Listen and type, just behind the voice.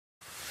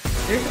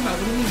They're talking about,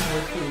 what do you mean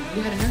more food?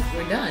 You had enough,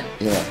 we're done.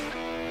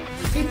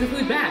 Yeah. Take the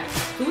food back.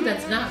 Food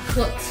that's not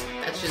cooked,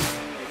 that's just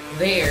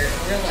there.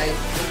 And they're like,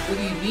 what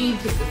do you mean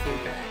take the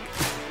food back?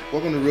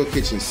 Welcome to Real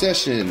Kitchen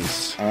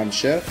Sessions. I'm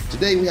Chef.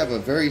 Today we have a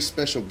very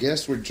special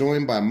guest. We're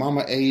joined by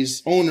Mama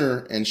A's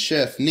owner and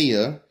chef,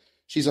 Nia.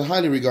 She's a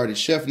highly regarded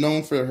chef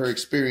known for her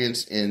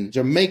experience in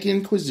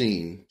Jamaican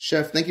cuisine.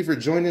 Chef, thank you for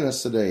joining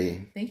us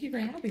today. Thank you for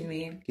having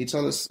me. Can you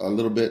tell us a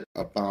little bit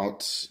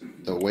about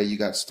the way you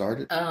got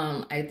started?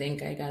 I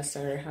think I got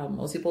started how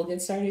most people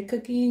get started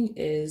cooking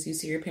is you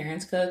see your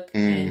parents cook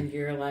and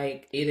you're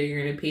like, either you're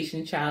an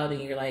impatient child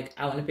and you're like,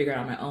 I want to figure it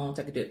out on my own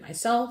so I can do it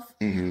myself,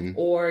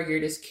 or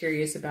you're just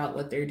curious about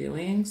what they're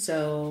doing.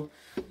 So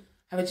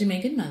I have a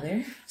Jamaican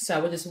mother, so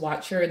I would just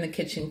watch her in the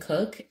kitchen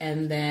cook.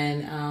 And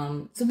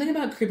then something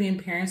about Caribbean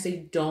parents, they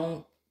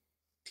don't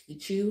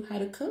teach you how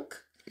to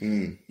cook.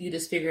 You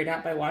just figure it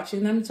out by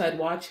watching them. So I'd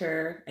watch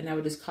her and I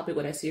would just copy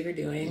what I see her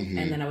doing.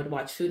 And then I would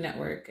watch Food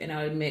Network and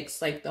I would mix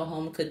like the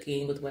home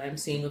cooking with what I'm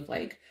seeing with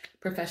like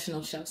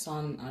professional chefs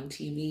on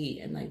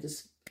TV and like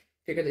just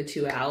figure the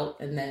two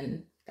out. And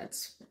then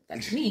that's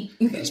me.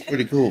 That's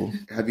pretty cool.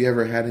 Have you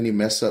ever had any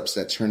mess ups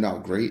that turned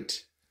out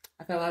great?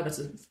 I felt a lot of us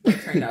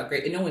turned out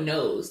great, and no one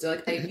knows. They're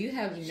like, hey, you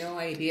have no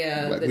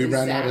idea. Like, we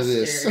ran out of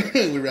this.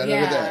 We ran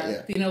out of that.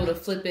 Yeah. Being able to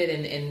flip it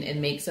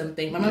and make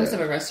something. My mom used to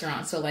have a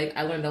restaurant, so like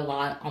I learned a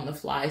lot on the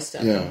fly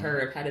stuff from her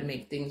of how to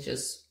make things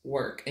just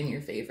work in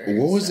your favor.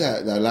 What was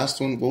that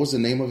last one? What was the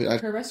name of it?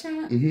 Her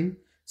restaurant?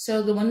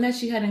 So the one that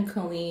she had in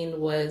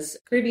Cuisine was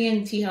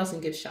Caribbean Tea House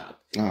and Gift Shop.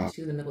 She's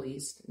in the Middle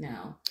East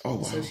now. Oh,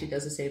 wow. So she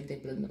does the same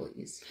thing in the Middle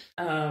East.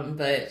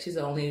 But she's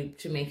the only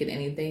Jamaican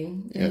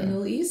anything in the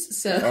Middle East.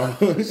 So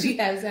she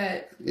has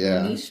that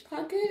niche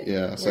pocket.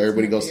 Yeah, so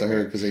everybody goes to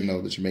her because they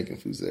know the Jamaican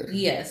food's there.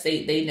 Yes,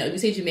 they know. If you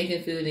say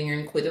Jamaican food and you're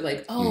in Kuwait, they're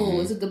like, oh,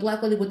 is it the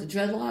black lady with the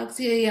dreadlocks?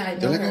 Yeah, I know her.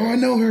 They're like, oh, I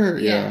know her.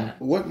 Yeah.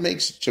 What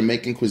makes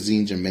Jamaican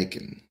cuisine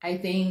Jamaican? I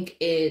think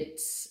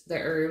it's the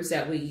herbs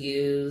that we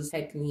use,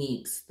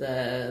 techniques,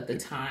 the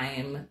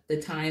time,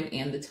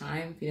 and the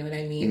time. You know what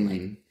I mean?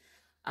 Like,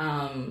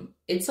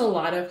 it's a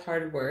lot of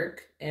hard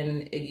work,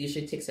 and it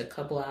usually takes a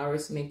couple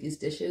hours to make these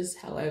dishes.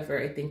 However,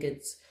 I think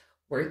it's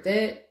worth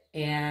it.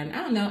 And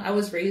I don't know, I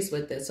was raised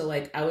with it. So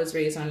like, I was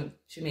raised on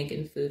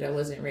Jamaican food. I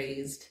wasn't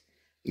raised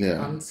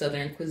on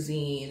Southern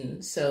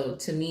cuisine. So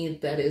to me,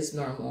 that is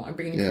normal. I'm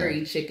bringing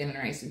curry chicken and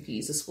rice and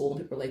peas to school,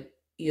 and people are like,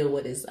 yo,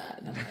 what is that?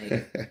 And I'm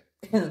like...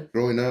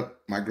 Growing up,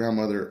 my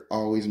grandmother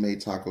always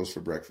made tacos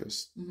for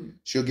breakfast.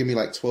 She'll give me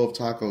like 12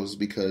 tacos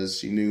because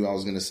she knew I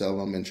was going to sell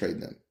them and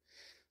trade them.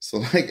 So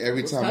like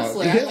every time I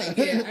like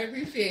it. I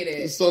appreciate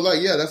it. So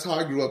like, that's how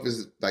I grew up,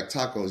 is like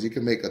tacos. You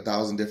can make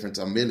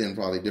 1 million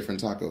probably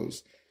different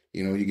tacos.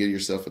 You know, you get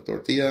yourself a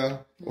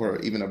tortilla or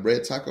even a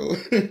bread taco,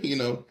 you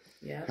know,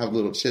 have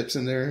little chips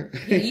in there.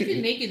 Yeah, you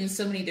can make it in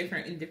so many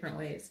different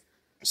ways.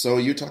 So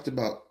you talked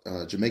about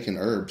Jamaican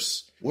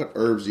herbs. What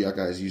herbs do y'all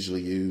guys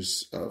usually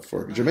use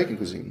for Jamaican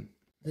cuisine?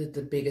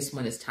 The biggest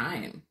one is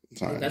thyme.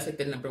 Like, that's like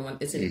the number one.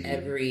 It's in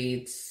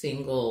every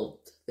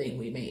single thing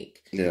we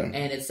make. Yeah.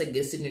 And it's like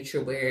a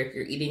signature where if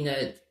you're eating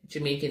a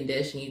Jamaican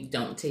dish and you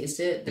don't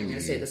taste it, then you're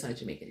going to say that's not a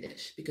Jamaican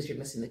dish because you're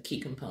missing the key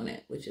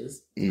component, which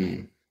is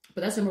thyme.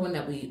 But that's number one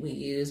that we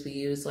use. We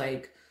use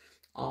like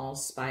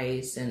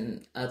allspice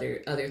and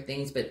other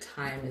things, but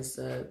thyme is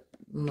the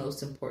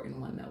most important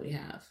one that we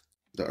have.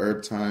 The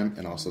herb thyme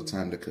and also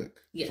time to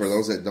cook. Yes. For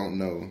those that don't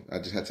know, I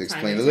just had to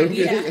explain a little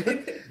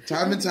bit. Yeah.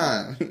 Time and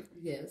time.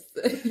 Yes.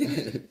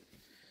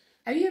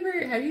 Have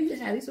you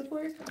had these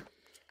before?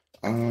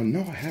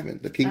 No, I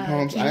haven't. The King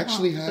Palms, I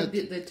actually had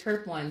the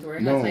terp ones where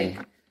it has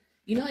like,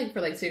 you know, like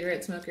for like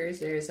cigarette smokers,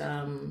 there's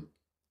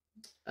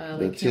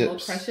like Camel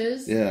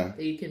Crushes. Yeah.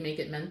 That you can make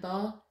it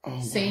menthol.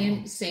 Oh,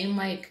 same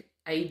like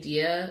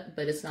idea,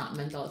 but it's not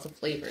menthol, it's a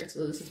flavor.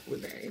 So this is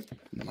blueberry.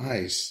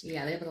 Nice.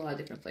 Yeah, they have a lot of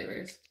different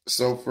flavors.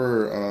 So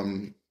for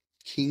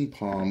King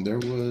Palm, there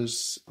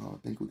was I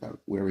think we got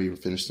where we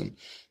finished them.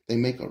 They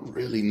make a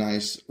really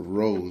nice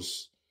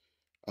rose.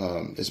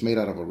 It's made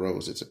out of a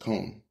rose. It's a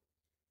cone.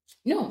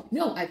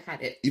 No, I've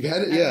had it. You've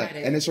had it? Yeah. Had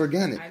it. And it's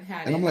organic. I've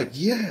had it. And I'm like,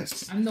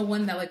 yes. I'm the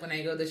one that like when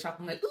I go to the shop,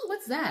 I'm like, ooh,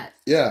 what's that?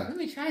 Yeah. Let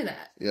me try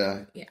that.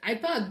 Yeah. I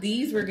thought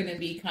these were gonna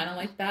be kind of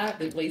like that,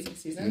 the blazing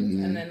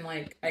seasons. And then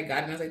like I got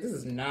it and I was like, this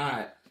is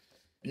not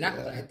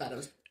what I thought it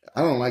was.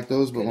 I don't like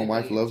those, but my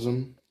wife loves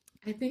them.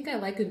 I think I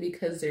like them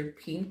because they're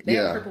pink. They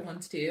have purple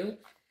ones too.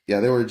 Yeah,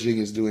 they were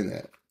genius doing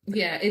that.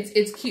 Yeah,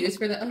 it's cute. It's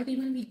for the, do you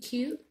want to be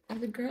cute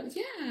as a girl?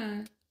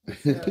 Yeah.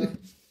 So,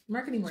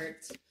 marketing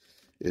works.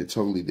 It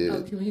totally did.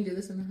 Oh, can we do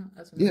this in the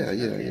house? Yeah.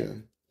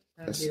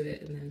 I'll do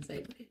it and then it's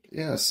like...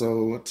 Yeah,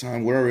 so what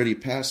time? We're already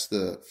past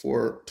the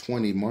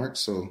 4:20 mark,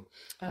 so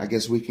I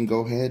guess we can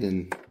go ahead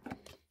and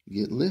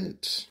get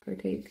lit.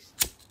 Partake.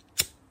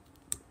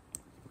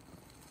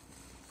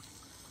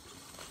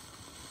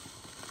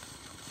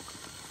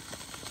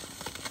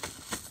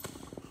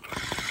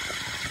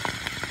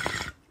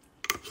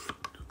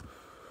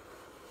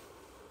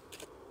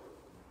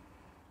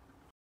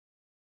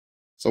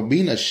 So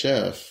being a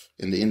chef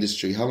in the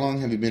industry, how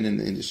long have you been in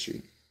the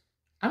industry?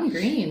 I'm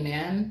green,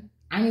 man.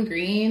 I'm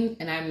green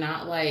and I'm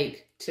not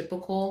like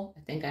typical. I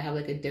think I have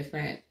like a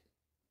different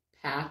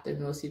path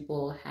than most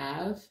people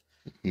have.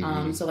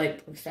 So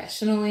like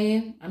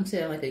professionally, I'm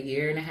saying like a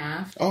year and a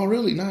half. Oh,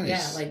 really? Yeah,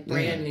 Nice. like Yeah.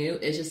 brand new.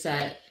 It's just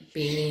that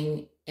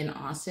being in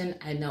Austin,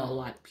 I know a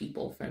lot of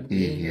people from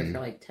being here for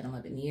like 10,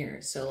 11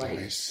 years. So like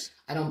Nice.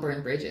 I don't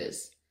burn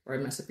bridges or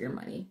mess up your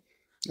money.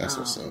 That's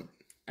what's up.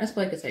 I just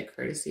feel like it's like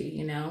courtesy,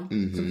 you know?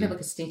 Some people have like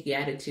a stinky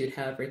attitude,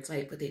 however, it's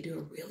like, but they do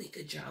a really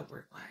good job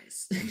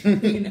work-wise,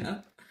 you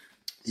know?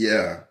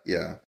 Yeah,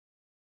 yeah.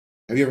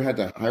 Have you ever had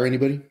to hire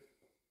anybody?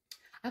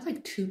 I have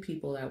like 2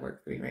 people that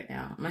work for me right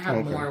now. I'm gonna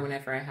have more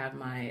whenever I have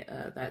my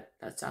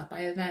that South by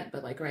event,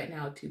 but like right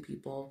now, 2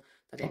 people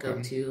that I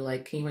go to,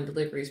 like, can you run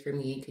deliveries for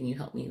me? Can you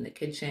help me in the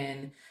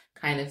kitchen?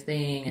 Kind of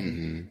thing.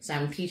 And so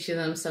I'm teaching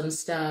them some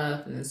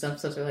stuff, and then some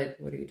stuff are like,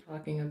 what are you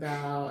talking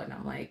about? And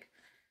I'm like,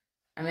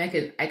 I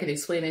mean, I could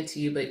explain it to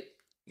you, but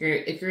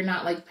if you're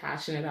not like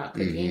passionate about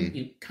cooking,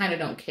 you kind of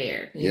don't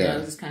care. You know,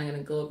 it's just kind of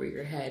gonna go over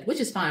your head, which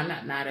is fine. I'm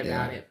not mad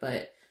about it,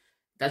 but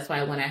that's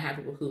why when I have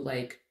people who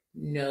like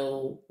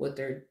know what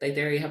they're like,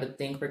 they already have a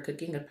thing for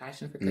cooking, a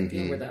passion for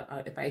cooking. Where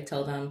if I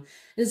tell them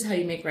this is how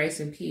you make rice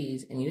and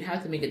peas, and you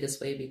have to make it this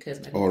way because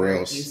my people are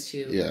used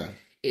to.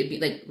 It'd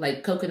be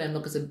like coconut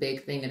milk is a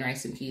big thing in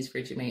rice and peas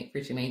for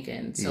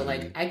Jamaican. So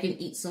like I can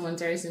eat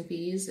someone's rice and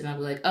peas, and I'll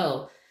be like,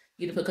 oh,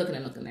 you didn't put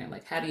coconut milk in there.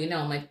 Like, how do you know?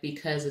 I'm like,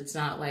 because it's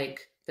not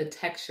like the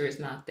texture is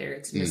not there;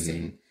 it's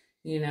missing.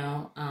 You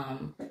know.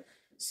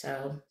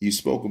 So you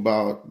spoke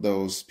about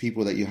those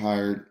people that you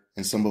hired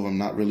and some of them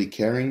not really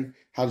caring.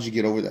 How did you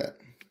get over that?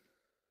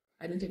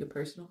 I didn't take it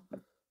personal.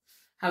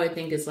 How I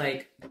think is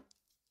like,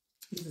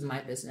 this is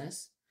my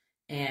business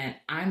and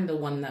I'm the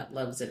one that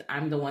loves it.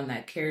 I'm the one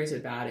that cares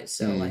about it.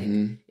 So like,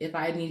 if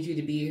I need you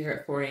to be here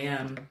at 4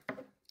 a.m.,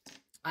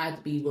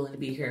 I'd be willing to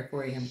be here at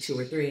 4 a.m., 2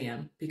 or 3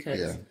 a.m.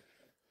 because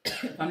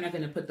if I'm not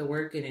going to put the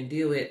work in and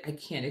do it, I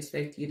can't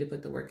expect you to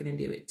put the work in and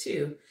do it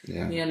too. You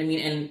know what I mean?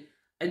 And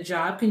a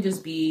job can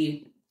just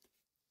be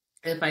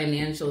a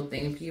financial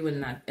thing for you,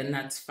 and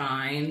that's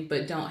fine,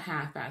 but don't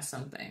half-ass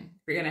something.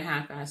 If you're gonna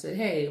half-ass it,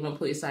 hey, I'm gonna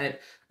pull you aside.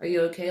 Are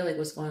you okay? Like,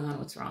 what's going on?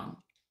 What's wrong?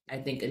 I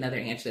think another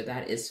answer to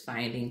that is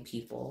finding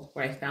people,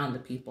 where I found the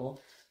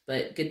people,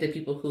 but get the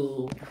people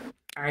who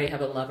already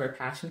have a love or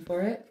passion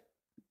for it,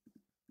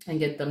 and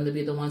get them to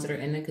be the ones that are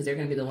in it, because they're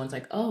gonna be the ones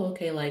like, oh,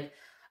 okay, like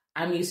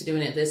I'm used to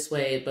doing it this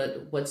way,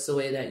 but what's the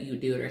way that you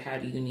do it, or how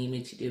do you need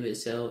me to do it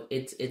so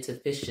it's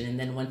efficient? And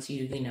then once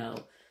you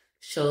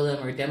show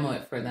them or demo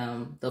it for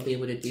them, they'll be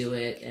able to do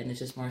it. And it's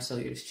just more so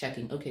you're just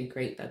checking, okay,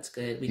 great, that's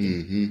good. We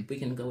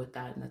can go with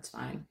that, and that's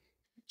fine.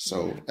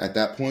 So at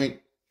that point,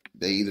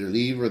 they either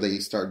leave or they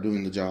start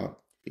doing the job,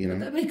 you know?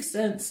 That makes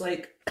sense.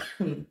 Like,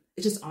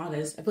 it's just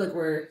honest. I feel like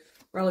we're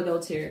all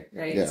adults here,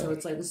 right? Yeah. So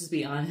it's like, let's just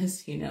be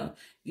honest, you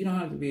don't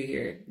have to be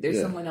here.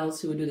 There's someone else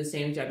who would do the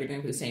same job you're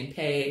doing for the same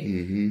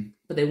pay,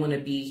 but they want to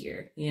be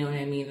here. You know what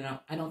I mean? And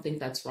I don't think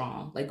that's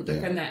wrong. Like the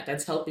friend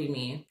that's helping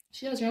me,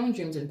 she has her own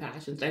dreams and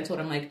passions. I told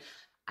her, I'm like,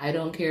 I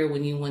don't care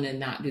when you want to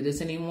not do this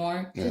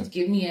anymore. Just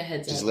give me a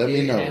heads up. Just let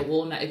me know. And I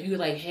will not. If you're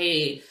like,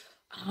 hey,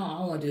 I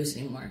don't want to do this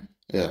anymore.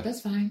 Yeah,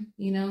 that's fine.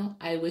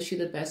 I wish you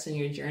the best in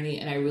your journey,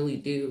 and I really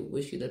do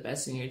wish you the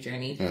best in your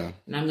journey. Yeah.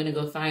 And I'm gonna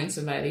go find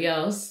somebody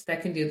else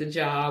that can do the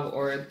job,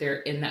 or they're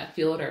in that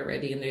field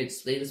already, and they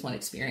just want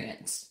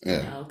experience.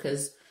 Yeah.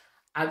 Because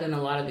I've done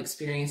a lot of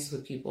experiences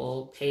with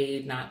people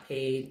paid, not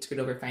paid, screwed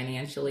over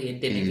financially, and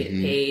didn't get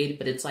paid.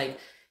 But it's like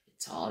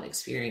it's all an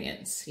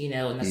experience, and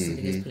that's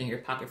something that's put in your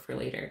pocket for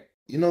later.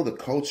 The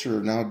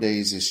culture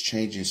nowadays is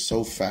changing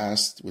so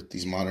fast with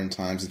these modern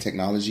times and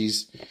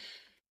technologies.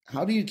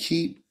 How do you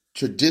keep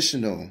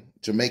traditional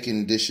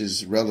Jamaican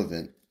dishes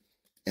relevant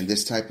in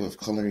this type of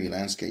culinary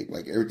landscape?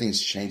 Like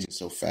everything's changing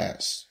so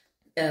fast.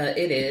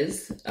 It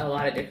is a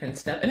lot of different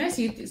stuff, and I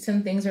see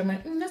some things where I'm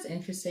like, that's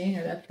interesting,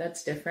 or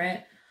that's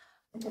different.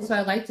 So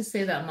I like to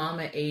say that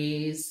Mama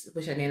A's,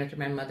 which I named after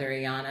my mother,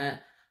 Ayana.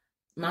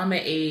 Mama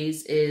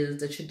A's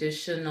is the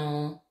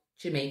traditional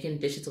Jamaican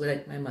dish. It's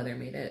like my mother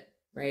made it,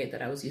 right?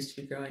 That I was used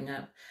to growing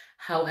up.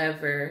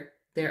 However,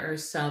 there are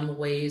some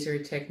ways or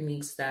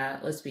techniques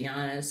that, let's be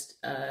honest,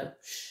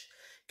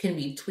 can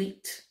be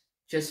tweaked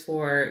just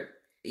for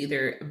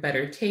either a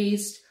better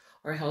taste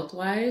or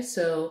health-wise.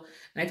 So,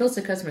 and I tell this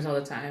to customers all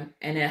the time,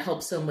 and it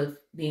helps them with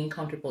being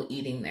comfortable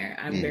eating there.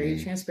 I'm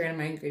very transparent in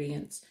my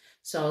ingredients.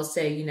 So I'll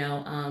say,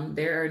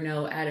 there are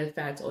no added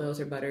fats, oils,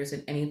 or butters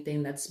in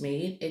anything that's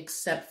made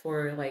except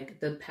for like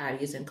the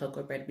patties and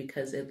cocoa bread,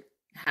 because it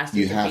has to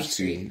be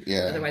pastry.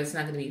 Yeah. Otherwise, it's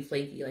not going to be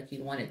flaky like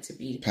you want it to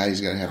be.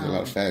 Patties got to have a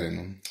lot of fat in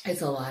them.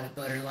 It's a lot of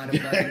butter, milk,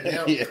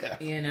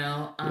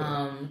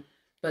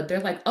 But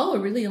they're like, oh,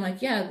 really? I'm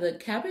like, yeah, the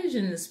cabbage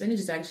and the spinach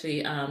is actually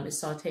is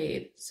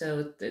sauteed.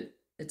 So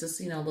it's just,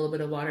 a little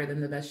bit of water,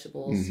 then the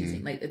vegetables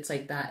seasoning. Like, it's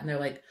like that. And they're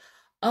like,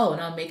 oh,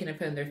 and I'm making it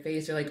put in their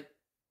face. They're like,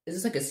 is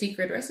this like a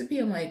secret recipe?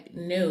 I'm like,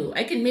 no,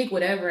 I can make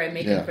whatever I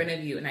make in front of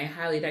you. And I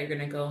highly doubt you're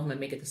going to go home and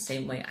make it the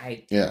same way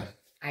I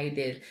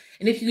did.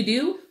 And if you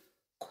do,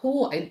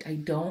 cool. I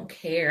don't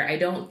care. I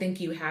don't think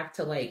you have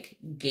to like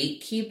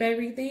gatekeep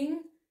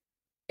everything.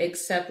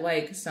 except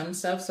like some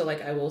stuff. So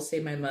like I will say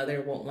my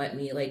mother won't let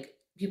me, like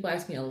people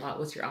ask me a lot,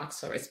 what's your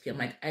oxtail recipe? I'm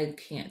like, I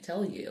can't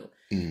tell you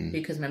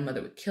because my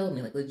mother would kill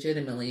me, like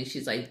legitimately.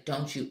 She's like,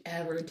 don't you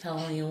ever tell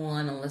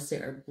anyone unless they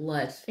are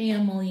blood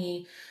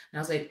family. And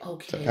I was like,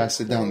 okay. To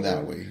pass it down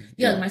that way.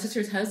 Yeah, my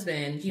sister's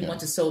husband, he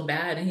wants it so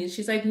bad. And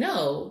she's like,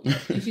 no.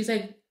 And she's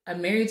like,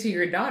 I'm married to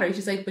your daughter.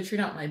 She's like, but you're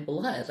not my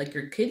blood. Like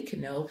your kid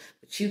can know,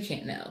 but you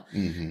can't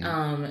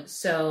know.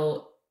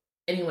 So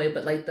anyway,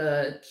 but like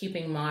the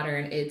keeping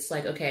modern, it's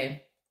like,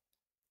 okay,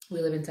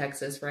 we live in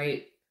Texas,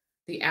 right?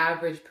 The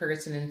average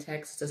person in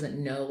Texas doesn't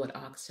know what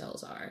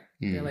oxtails are.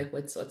 They're like,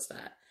 what's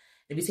that?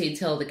 If you say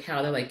tell the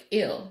cow, they're like,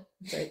 ew.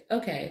 It's like,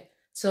 okay.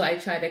 So I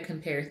try to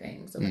compare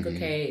things. I'm like,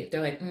 okay.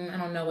 They're like, I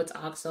don't know what's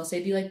oxtail.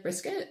 Say, do you like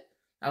brisket?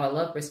 Oh, I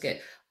love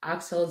brisket.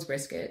 Oxtail is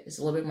brisket. It's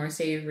a little bit more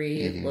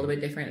savory, a little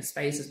bit different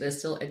spices, but it's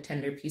still a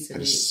tender piece of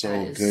meat. It's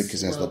so good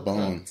because it has the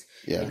bone. Cooked.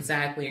 Yeah,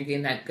 exactly. You're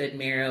getting that good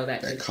marrow,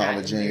 that good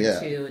collagen,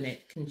 too, and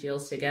it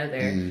congeals together.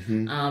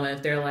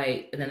 If they're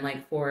like, and then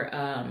like for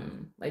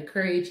like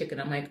curry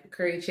chicken, I'm like,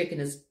 curry chicken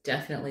is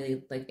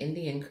definitely like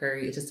Indian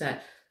curry. It's just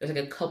that there's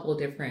like a couple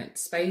different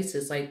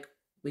spices. Like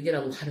we get a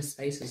lot of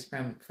spices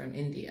from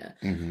India,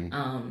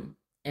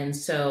 and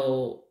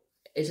so.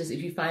 It's just,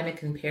 if you find a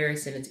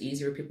comparison, it's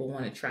easier. People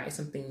want to try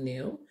something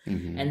new.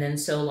 And then,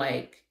 so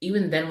like,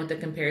 even then with the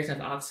comparison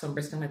of oxtail and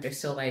brisket, like they're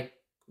still like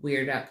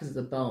weirded out because of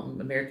the bone.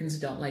 Americans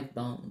don't like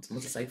bones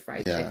unless it's like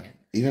fried chicken.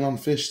 Even on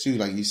fish too,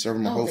 like you serve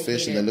them a whole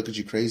fish and they look at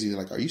you crazy. They're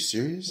like, are you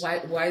serious?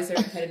 Why is there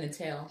a head and a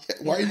tail?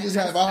 Why do you just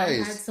have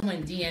eyes? I had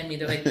someone DM me.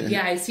 They're like,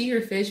 yeah, I see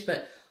your fish,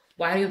 but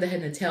why do you have the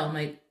head and the tail? I'm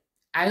like,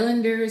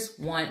 Islanders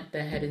want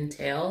the head and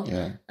tail.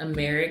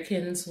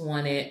 Americans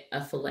want it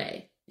a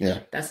fillet.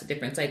 Yeah. That's the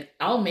difference. Like,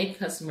 I'll make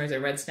customers a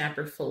red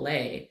snapper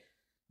fillet,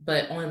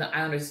 but only the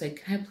Islanders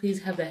like, can I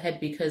please have the head?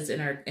 Because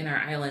in our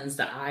islands,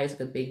 the eye is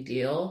like a big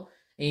deal.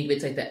 And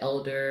it's like the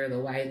elder, the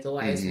wise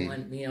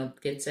one,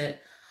 gets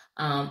it.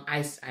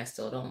 I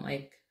still don't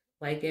like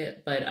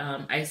it, but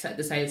I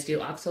decided to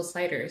do oxtail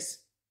sliders.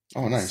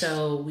 Oh, nice.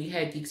 So we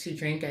had Geeks Who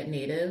Drink at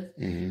Native.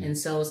 And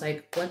so it's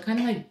like, what kind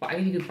of like, I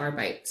need to do bar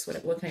bites.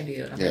 What can I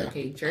do? And I'm like,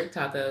 okay, jerk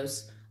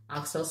tacos,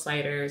 oxtail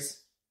sliders,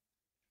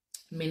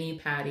 mini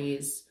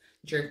patties,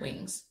 jerk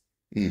wings.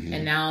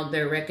 And now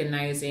they're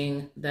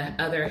recognizing the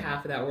other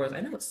half of that world.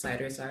 I know what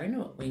sliders are. I know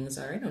what wings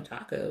are. I know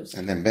tacos.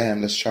 And then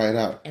bam, let's try it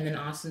out. And then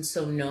Austin's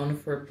so known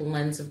for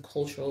blends of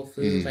cultural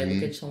foods. Like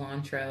look at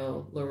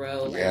cilantro,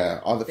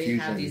 Laro. All the fusion.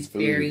 They have these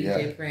very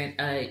different,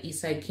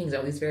 Eastside Kings,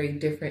 all these very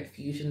different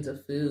fusions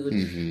of food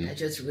that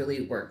just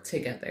really work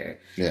together.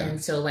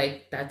 And so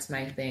like, that's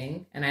my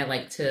thing. And I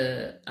like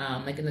to,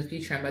 like in the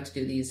future, I'm about to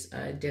do these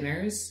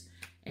dinners.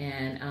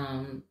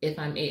 And if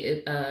I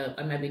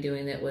might be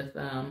doing it with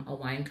a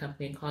wine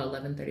company called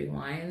 1130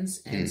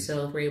 Wines. And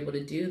so if we're able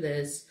to do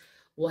this,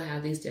 we'll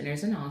have these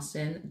dinners in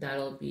Austin.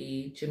 That'll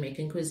be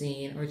Jamaican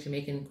cuisine or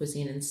Jamaican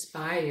cuisine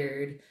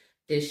inspired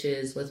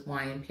dishes with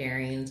wine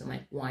pairings and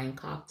like wine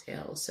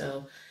cocktails.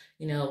 So,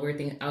 I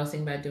was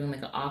thinking about doing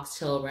like an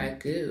oxtail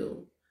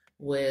ragu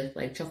with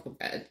like truffle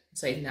bread.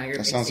 It's like now you're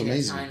mixing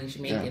Italian and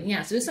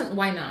Jamaican. So just something,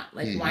 why not?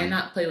 Like why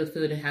not play with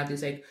food and have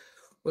these like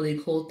really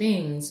cool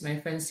things. My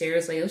friend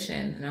Sarah's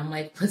Laotian, and I'm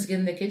like, let's get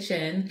in the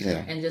kitchen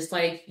and just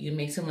like you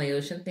make some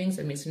Laotian things,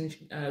 I make some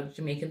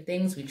Jamaican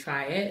things. We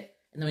try it,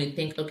 and then we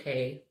think,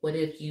 okay, what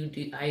if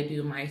I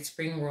do my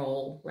spring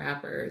roll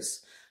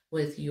wrappers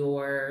with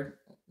your,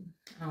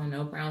 I don't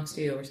know, brown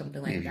stew or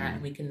something like that,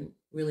 and we can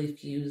really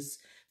fuse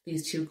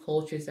these two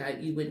cultures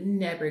that you would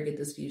never get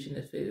this fusion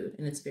of food,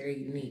 and it's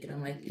very unique. And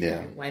I'm like,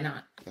 why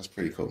not? That's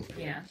pretty cool.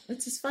 Yeah,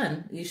 it's just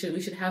fun. We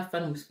should have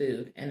fun with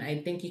food, and I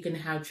think you can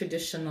have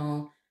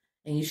traditional,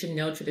 and you should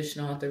know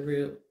traditional at the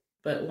root,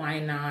 but why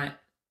not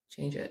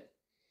change it?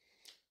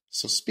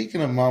 So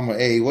speaking of Mama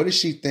A, what does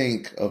she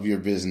think of your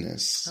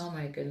business? Oh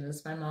my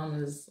goodness, my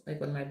mom is like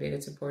one of my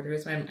biggest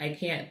supporters. I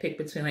can't pick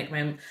between my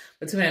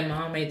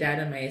mom, my dad,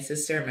 and my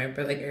sister, and my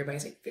brother. Like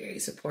everybody's like very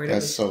supportive.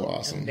 That's so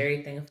awesome. I'm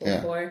very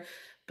thankful for.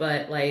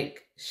 But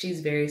like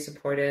she's very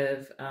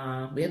supportive.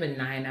 We have a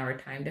 9-hour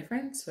time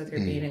difference with her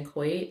being in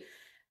Kuwait.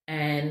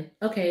 And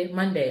okay,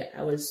 Monday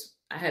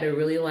I had a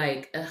really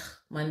like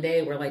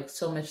Monday where like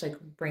so much like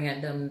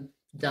random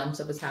dumb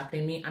stuff was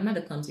happening to me. I'm not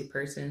a clumsy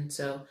person,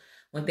 so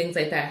when things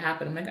like that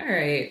happen, I'm like, all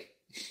right,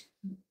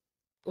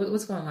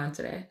 what's going on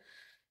today?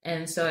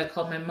 And so I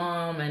called my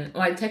mom, and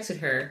I texted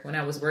her when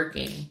I was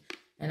working,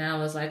 and I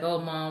was like,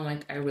 oh mom,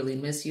 like I really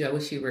miss you. I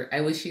wish you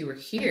were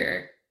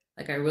here.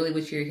 Like I really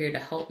wish you were here to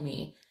help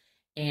me.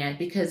 And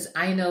because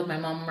I know my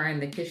mom and I were in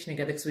the kitchen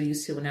together because we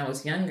used to when I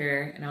was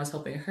younger, and I was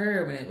helping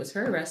her when it was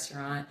her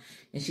restaurant,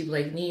 and she'd be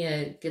like,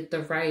 Nia, get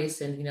the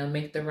rice and,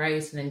 make the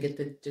rice and then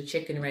get the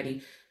chicken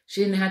ready.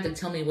 She didn't have to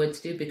tell me what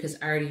to do because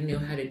I already knew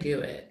how to do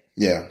it.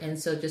 Yeah. And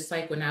so just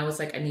like when I was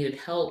like, I needed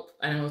help,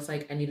 and I was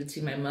like, I needed to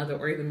see my mother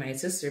or even my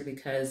sister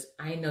because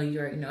I know you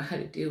already know how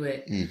to do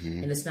it.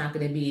 And it's not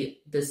going to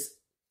be this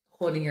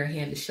holding your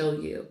hand to show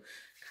you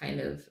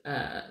kind of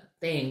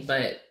thing.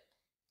 But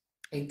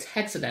I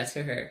texted that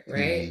to her,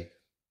 right?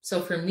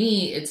 So for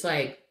me, it's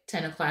like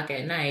 10 o'clock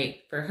at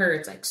night. For her,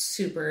 it's like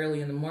super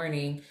early in the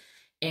morning.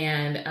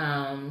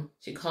 And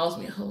she calls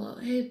me, hello,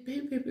 hey,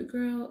 baby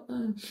girl,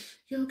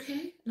 you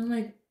okay? And I'm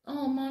like,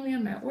 oh, mommy,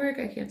 I'm at work.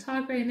 I can't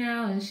talk right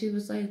now. And she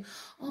was like,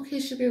 okay,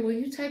 sugar, well,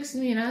 you text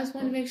me and I just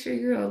want to make sure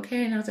you're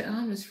okay. And I was like, oh,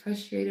 I'm just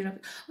frustrated. I'll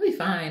be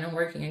fine. I'm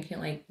working. I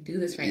can't like do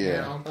this right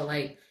now. But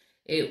like,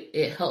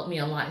 it helped me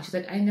a lot. And she's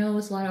like, I know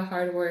it's a lot of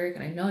hard work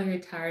and I know you're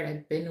tired.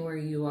 I've been where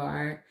you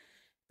are,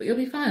 but you'll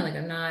be fine. Like,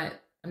 I'm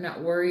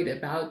not worried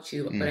about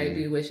you, but I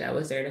do wish I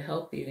was there to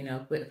help you, you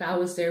know. But if I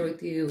was there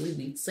with you, we'd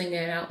be singing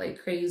it out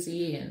like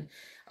crazy and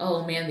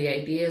oh man, the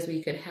ideas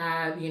we could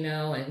have, you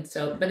know. And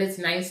so, but it's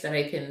nice that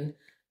I can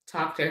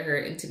talk to her.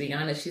 And to be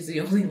honest, she's the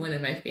only one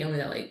in my family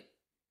that like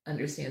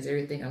understands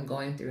everything I'm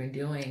going through and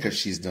doing. Because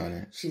she's done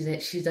it.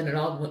 She's done it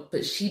all,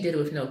 but she did it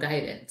with no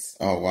guidance.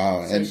 Oh,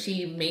 wow. So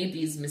she made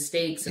these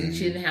mistakes and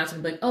she didn't have to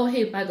be like, oh,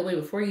 hey, by the way,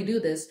 before you do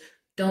this,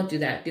 don't do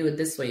that. Do it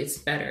this way. It's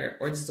better.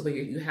 Or this is the way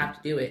you have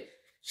to do it.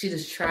 She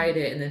just tried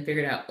it and then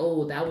figured out,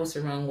 oh, that was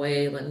the wrong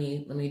way. Let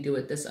me do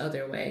it this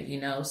other way,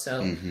 you know?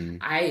 So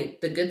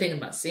the good thing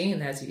about seeing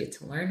that is you get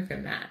to learn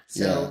from that.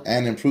 So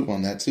and improve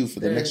on that too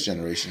for the next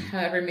generation.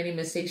 However many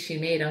mistakes she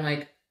made, I'm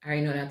like, I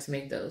already know not to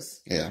make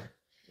those. Yeah.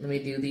 Let me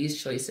do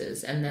these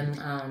choices. And then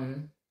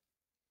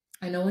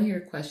I know one of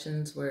your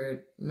questions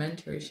were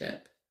mentorship.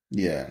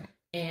 Yeah.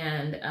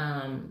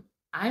 And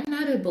I'm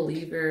not a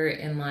believer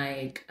in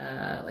like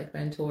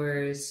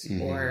mentors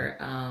or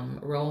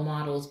role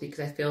models,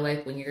 because I feel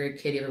like when you're a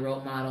kid, you have a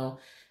role model.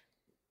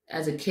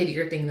 As a kid,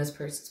 you're thinking this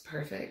person's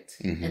perfect,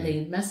 and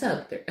they mess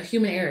up. They're a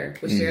human error,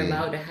 which they're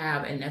allowed to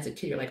have. And as a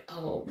kid, you're like,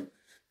 oh,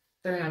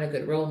 they're not a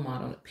good role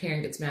model. The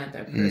parent gets mad at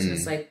that person.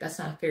 It's like, that's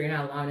not fair. You're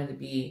not allowing them to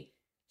be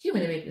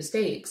human and make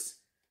mistakes.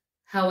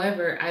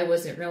 However, I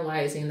wasn't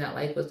realizing that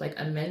like with like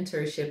a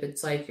mentorship,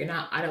 it's like you're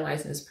not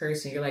idolizing this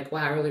person. You're like,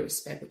 wow, I really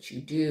respect what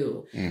you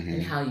do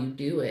and how you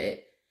do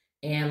it.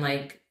 And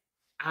like,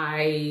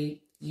 I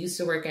used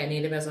to work at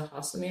Native as a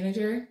hostel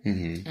manager,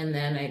 and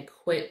then I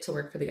quit to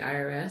work for the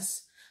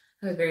IRS.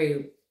 I have a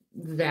very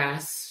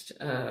vast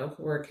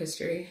work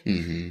history.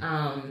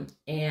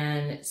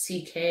 And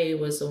CK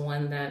was the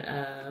one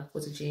that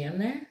was a GM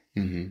there.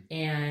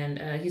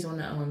 And he's the one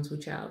that owns Wu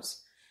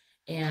Chow's.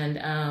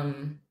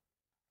 And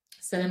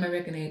sent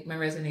him my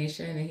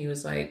resignation, and he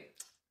was like,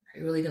 are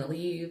you really gonna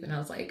leave? And I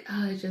was like,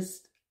 oh,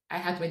 I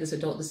have to make this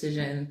adult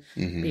decision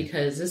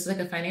because this is like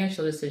a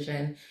financial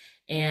decision.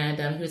 And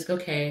he was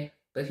like, okay,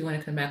 but if you want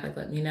to come back, like,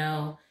 let me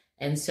know.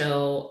 And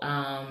so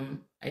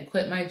I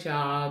quit my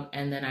job,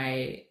 and then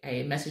I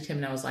messaged him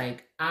and I was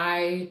like,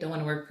 I don't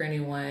want to work for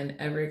anyone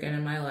ever again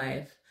in my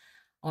life.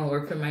 I want to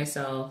work for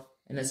myself,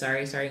 and it's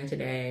already starting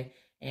today.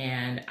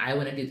 And I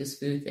want to do this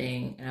food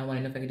thing, and I want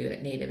to know if I can do it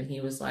at Native. And he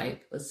was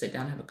like, let's sit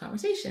down and have a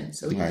conversation.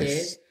 So we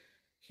did.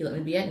 He let me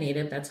be at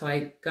Native. That's how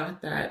I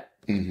got that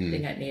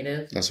thing at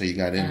Native. That's how you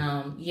got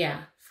in?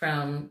 Yeah,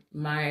 from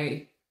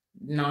my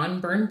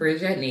non-burn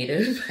bridge at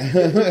Native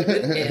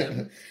with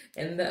him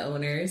and the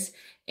owners.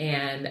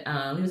 And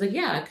he was like,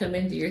 yeah, come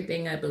in, do your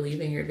thing. I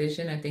believe in your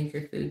vision. I think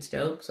your food's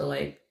dope. So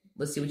like,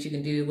 let's see what you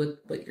can do with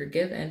what you're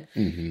given.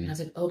 And I was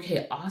like,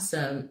 okay,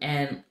 awesome.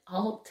 And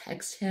I'll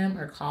text him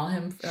or call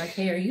him for like,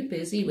 hey, are you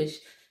busy? Which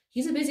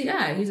he's a busy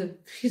guy. He's a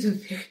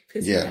very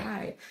busy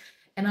guy.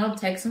 And I'll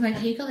text him like,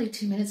 hey, you got like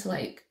 2 minutes to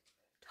like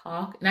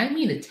talk? And I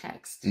mean to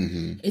text.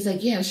 He's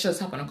like, yeah, sure, let's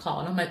hop on a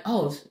call. And I'm like,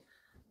 oh,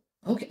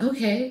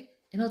 okay.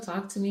 And he'll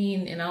talk to me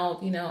and I'll,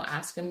 you know,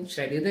 ask him,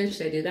 should I do this?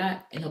 Should I do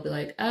that? And he'll be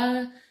like,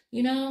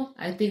 you know,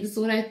 I think this is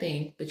what I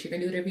think, but you're going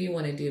to do whatever you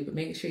want to do, but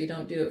make sure you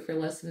don't do it for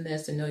less than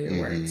this and know your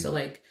worth. So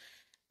like,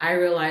 I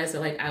realized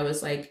that like, I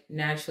was like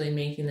naturally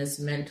making this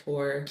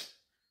mentor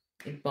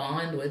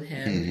bond with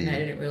him, and I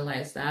didn't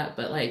realize that,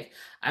 but like,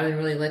 I've been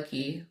really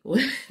lucky.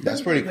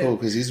 That's pretty cool,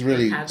 because he's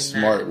really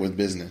smart with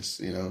business,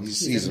 you know,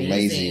 he's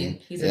amazing.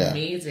 He's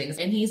amazing.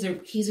 And he's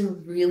a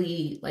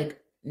really like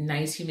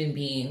nice human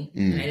being.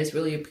 And I just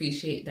really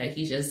appreciate that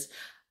he's just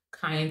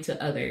kind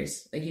to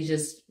others. Like he's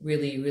just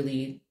really,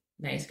 really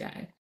nice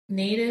guy.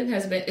 Native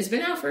it's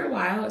been out for a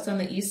while. It's on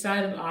the east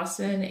side of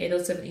Austin,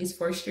 807 East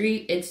 4th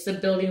Street. It's the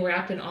building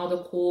wrapped in all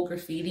the cool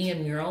graffiti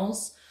and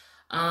murals.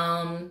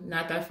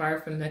 Not that far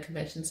from the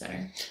convention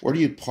center. Where do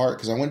you park?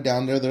 Because I went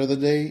down there the other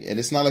day, and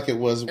it's not like it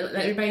was. Let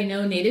everybody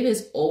know, Native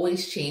is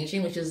always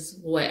changing, which is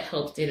what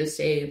helps Native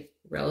stay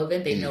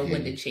relevant. They know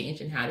when to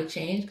change and how to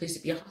change, because it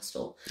used to be a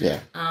hostel. Yeah.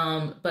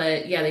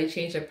 But yeah, they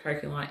changed their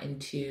parking lot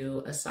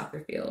into a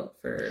soccer field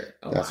for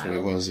a while. That's what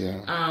it was,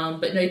 yeah.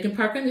 But no, you can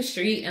park on the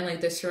street and like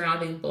the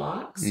surrounding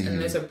blocks,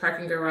 and there's a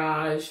parking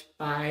garage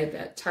by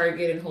that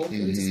Target and Whole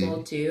Foods as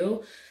well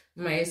too.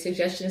 My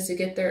suggestion is to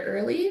get there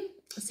early,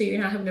 so you're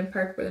not having to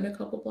park within a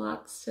couple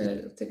blocks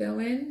to go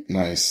in.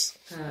 Nice.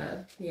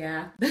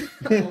 Yeah.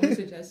 Only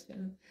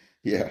suggestion.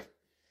 Yeah.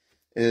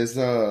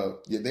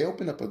 They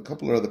opened up a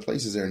couple of other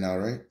places there now,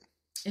 right?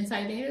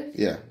 Inside Native?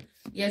 Yeah.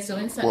 Yeah, so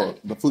inside. Well,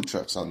 the food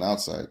trucks on the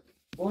outside.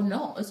 Well,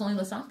 no, it's only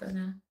La Santa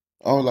now.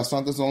 Oh, La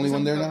Santa's the only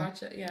one there now?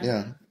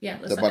 Yeah.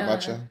 The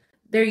Barbacha?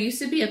 There used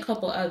to be a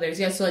couple others.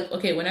 Yeah, so like,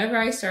 okay, whenever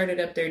I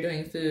started up there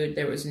doing food,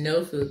 there was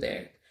no food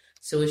there.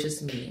 So it was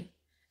just me.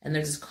 And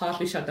there's this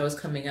coffee shop that was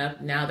coming up.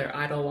 Now they're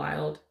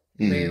Idlewild,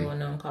 very well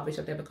known coffee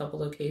shop. They have a couple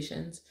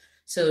locations.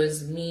 So it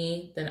was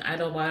me. Then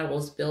Idlewild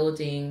was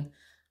building.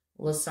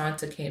 La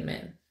Santa came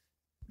in,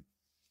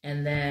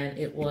 and then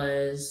it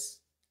was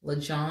La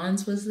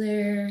John's was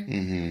there.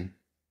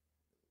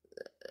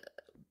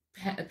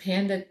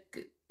 Panda.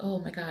 Oh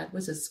my God,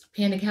 what's this?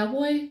 Panda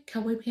Cowboy?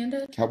 Cowboy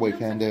Panda? Cowboy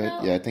Panda.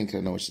 Yeah, I think I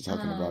know what you're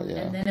talking about.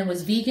 Yeah. And then it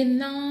was Vegan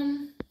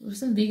Nom. There was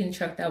some vegan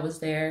truck that was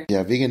there.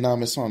 Yeah, Vegan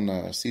Nom is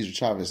on Cesar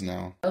Chavez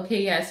now.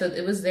 Okay, yeah, so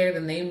it was there.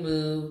 Then they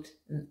moved.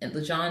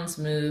 La John's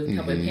moved.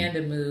 Cowboy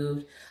Panda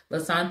moved. La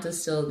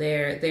Santa's still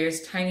there.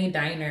 There's Tiny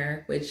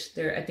Diner, which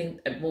they're, I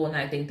think, well, and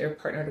I think they're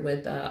partnered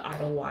with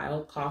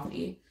Idlewild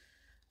Coffee.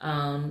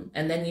 And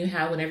then you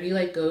have, whenever you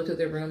like go to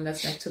the room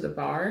that's next to the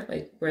bar,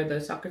 like where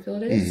the soccer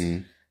field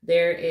is,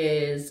 there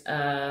is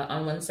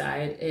on one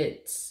side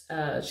it's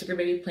Sugar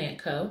Baby Plant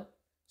Co.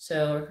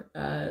 So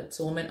it's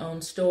a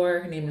woman-owned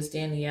store. Her name is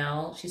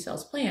Danielle. She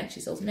sells plants. She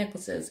sells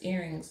necklaces,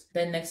 earrings.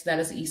 Then next to that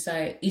is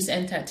the East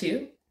End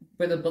Tattoo,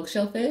 where the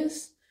bookshelf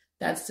is.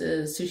 That's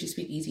the Sushi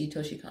Speakeasy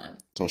Toshikan.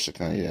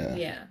 Toshikan, yeah.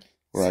 Yeah.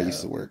 Where I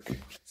used to work.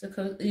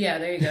 So yeah,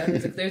 there you go.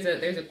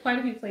 There's a quite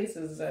a few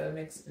places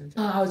mixed in.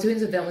 I was doing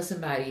this event with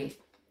somebody,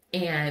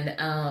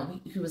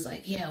 and he was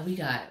like, "Yeah, we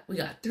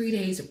got 3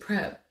 days of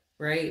prep,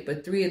 right?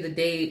 But 3 of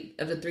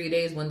the 3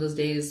 days, one of those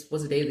days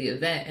was the day of the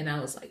event." And I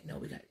was like, "No,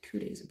 we got 2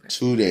 days of prep."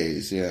 2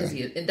 days, yeah.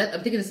 And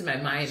I'm thinking this in my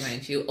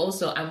mind you.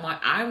 Also,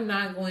 I'm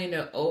not going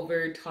to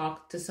over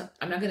talk to some.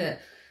 I'm not gonna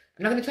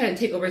try to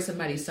take over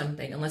somebody's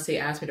something unless they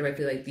ask me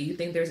directly, like, "Do you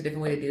think there's a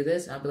different way to do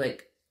this?" And I'll be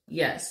like,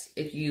 yes,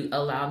 if you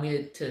allow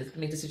me to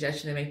make the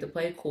suggestion and make the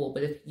play, cool.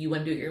 But if you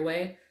want to do it your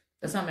way,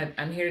 that's not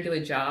I'm here to do a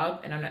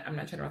job, and I'm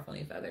not trying to ruffle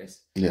any feathers.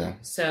 Yeah.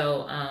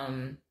 So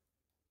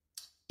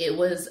it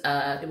was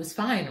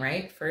fine,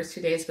 right? First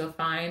 2 days go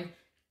fine.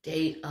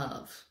 Day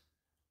of.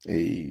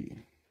 Hey.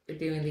 We're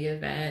doing the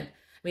event.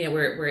 I mean,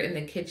 we're in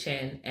the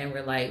kitchen, and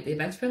we're like, the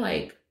event's for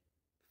like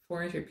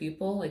 400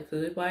 people, like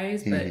food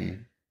wise, but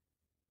in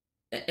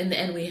the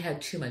end we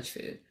had too much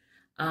food.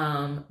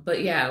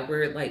 But yeah,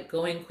 we're like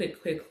going quick.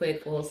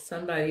 Well,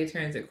 somebody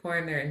turns a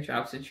corner and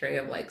drops a tray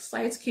of like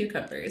sliced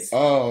cucumbers.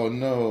 Oh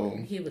no.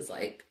 And he was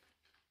like,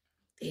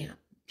 damn.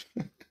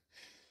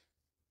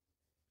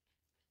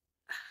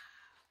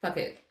 Fuck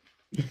it.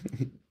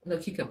 No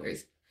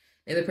cucumbers.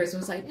 And the person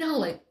was like, no,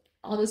 like,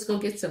 I'll just go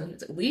get some.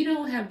 Like, we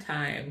don't have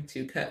time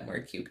to cut more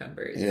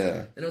cucumbers.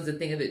 Yeah. And it was the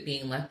thing of it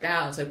being left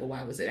out. It's like, well,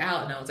 why was it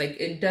out? And I was like,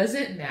 it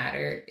doesn't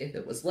matter if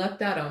it was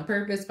left out on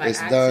purpose by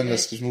accident. It's done.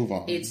 Let's just move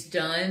on. It's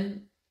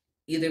done.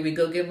 Either we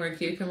go get more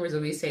cucumbers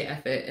or we say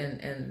F it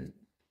and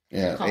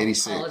call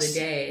 86. Call it a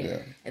day.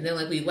 Yeah. And then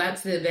like we went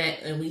to the event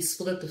and we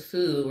split up the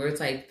food where it's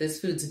like, this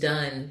food's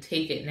done,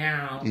 take it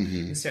now,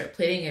 and start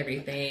plating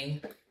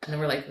everything. And then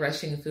we're like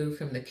rushing food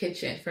from the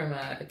kitchen, from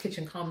a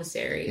kitchen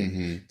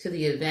commissary to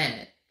the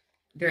event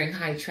during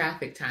high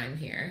traffic time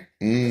here.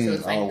 So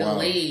it's like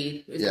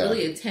delayed. Wow. It was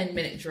really a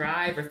 10-minute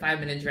drive or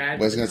 5-minute drive.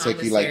 But it's going to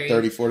take you like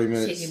 30, 40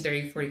 minutes. It's taking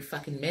 30, 40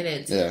 fucking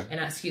minutes. Yeah. And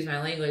excuse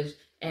my language.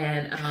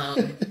 And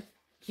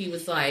he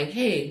was like,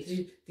 hey,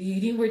 do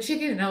you need more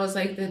chicken? And I was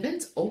like, the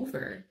event's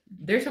over.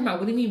 They're talking about,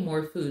 what do you mean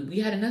more food? We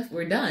had enough.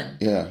 We're done.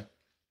 Yeah.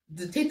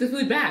 Take the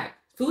food back.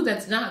 Food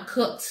that's not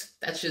cooked.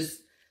 That's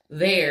just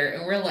there.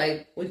 And we're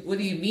like, what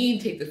do you mean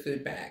take the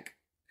food back?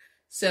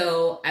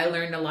 So I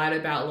learned a lot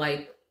about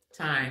like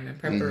time and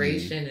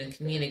preparation and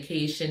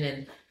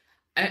communication.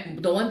 And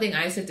the one thing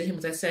I said to him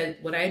was, I said,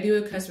 what I do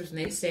with customers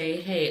when they say,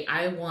 hey,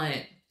 I want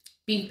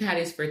beef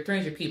patties for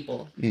 300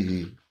 people.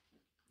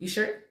 You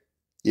sure?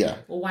 Yeah.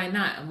 Well, why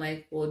not? I'm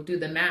like, well, do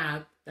the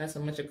math. That's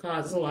how much it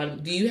costs. That's a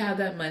lot. Do you have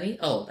that money?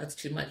 Oh, that's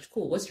too much.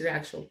 Cool. What's your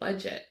actual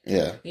budget?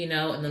 Yeah. You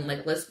know, and then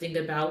like, let's think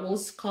about,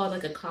 we'll call it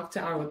like a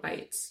cocktail hour with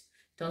bites.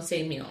 Don't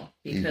say meal,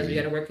 because we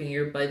got to work in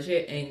your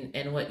budget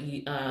and what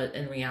you,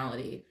 in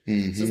reality.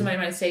 So somebody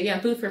might say, yeah,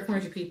 food for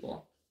 400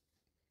 people.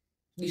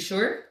 You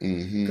sure?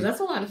 Because that's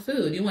a lot of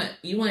food.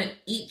 You want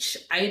each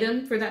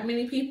item for that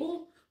many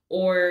people,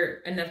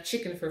 or enough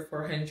chicken for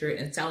 400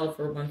 and salad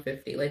for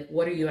 150? Like,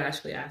 what are you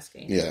actually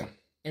asking? Yeah.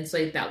 And so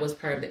like, that was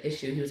part of the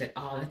issue. He was like,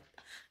 oh,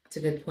 that's a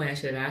good point. I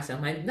should have asked him.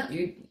 I'm like, no,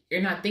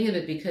 you're not thinking of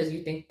it because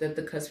you think that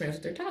the customer knows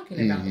what they're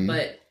talking about.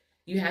 But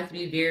you have to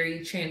be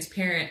very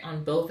transparent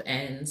on both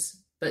ends,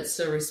 but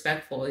so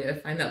respectful. You have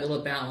to find that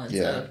little balance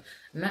of,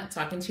 I'm not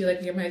talking to you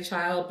like you're my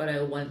child, but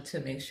I want to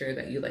make sure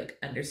that you like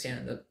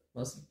understand the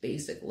most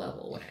basic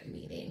level what I'm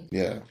meaning.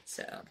 Yeah.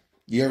 So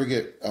you ever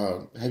get,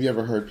 have you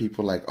ever heard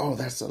people like, oh,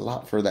 that's a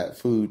lot for that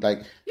food?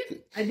 Like, yeah,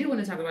 I do want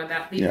to talk about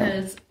that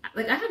because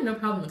like, I have no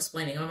problem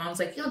explaining. My mom's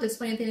like, you don't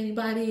explain to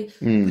anybody.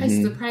 Price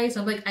is the price.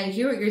 I'm like, I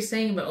hear what you're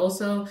saying, but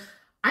also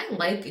I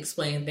like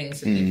explaining things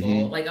to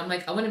people. Like, I'm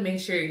like, I want to make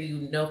sure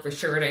you know for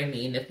sure what I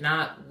mean. If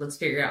not, let's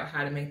figure out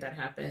how to make that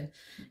happen.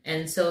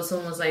 And so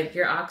someone was like,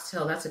 your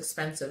oxtail, that's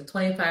expensive.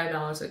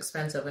 $25 is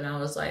expensive. And I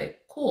was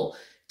like, cool.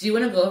 Do you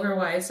want to go over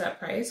why it's that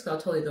price? Because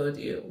I'll totally go with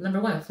you. Number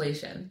one,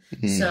 inflation.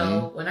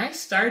 So when I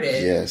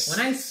started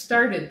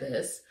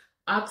this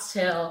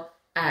oxtail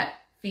at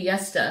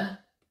Fiesta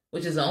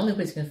which is the only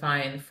place you can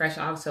find fresh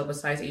oxtail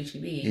besides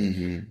HEB,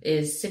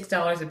 is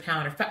 $6 a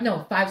pound, or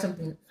 $5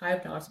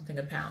 something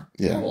a pound.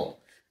 Yeah. Cool.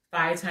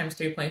 5 times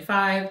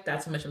 3.5,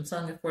 that's how much I'm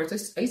selling it for. So I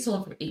used to sell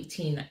them for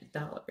 $18.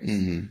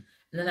 And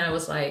then I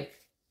was like,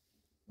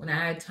 when I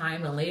had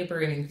time and labor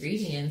and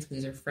ingredients,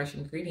 these are fresh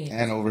ingredients.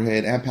 And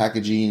overhead and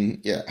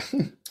packaging, yeah.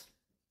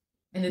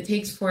 And it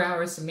takes 4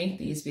 hours to make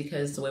these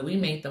because the way we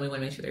make them, we want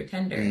to make sure they're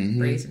tender,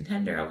 braised and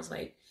tender. I was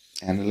like...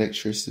 And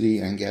electricity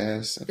and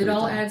gas. It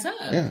all adds up.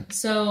 Yeah.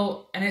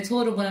 So, and I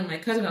told one of my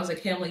cousins, I was like,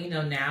 hey, I'm letting you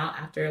know now,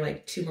 after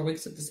like 2 more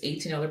weeks of this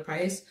 $18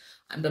 price,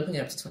 I'm bumping it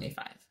up to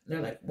 25. They're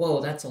like,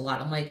 whoa, that's a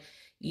lot. I'm like,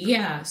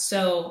 yeah.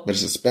 So... But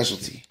it's a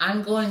specialty.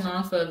 I'm going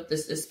off of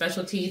this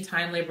specialty,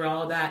 time, labor,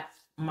 all of that,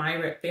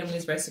 my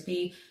family's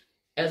recipe,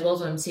 as well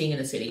as what I'm seeing in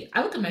the city.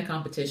 I look at my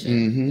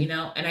competition, you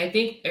know, and I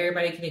think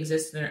everybody can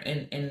exist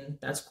and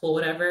that's cool,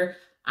 whatever.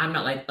 I'm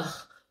not like,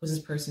 oh, what's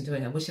this person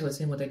doing? I wish I was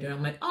seeing what they're doing.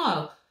 I'm like,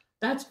 oh,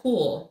 that's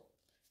cool.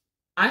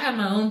 I have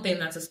my own thing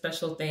that's a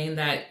special thing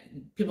that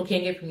people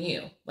can't get from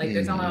you. Like,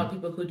 there's not a lot of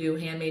people who do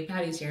handmade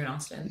patties here in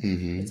Austin.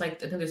 It's like,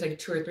 I think there's like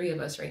 2 or 3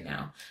 of us right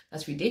now.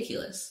 That's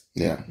ridiculous.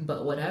 Yeah.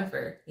 But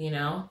whatever, you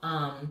know?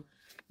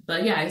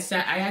 But yeah,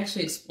 I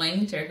actually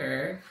explained to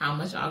her how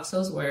much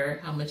oxtails were,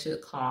 how much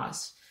it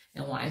cost,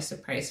 and why it's the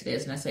price it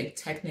is. And I said,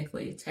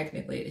 technically, it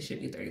should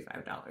be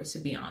 $35, to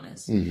be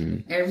honest.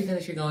 Everything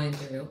that you're going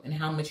through and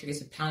how much you're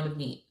getting a pound of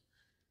meat.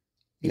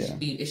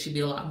 It should be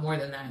a lot more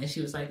than that. And she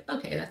was like,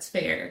 okay, that's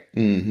fair.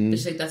 But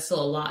she's like, that's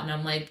still a lot. And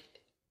I'm like,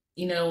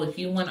 you know, if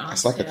you want oxtail.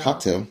 It's like a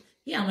cocktail.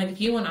 Yeah, I'm like,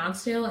 if you want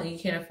oxtail and you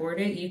can't afford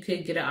it, you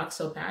could get an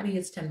oxtail patty.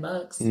 It's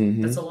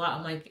 $10. That's a lot.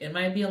 I'm like, it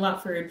might be a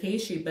lot for a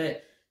pastry,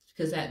 but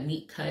because that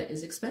meat cut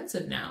is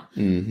expensive now.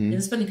 And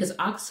it's funny because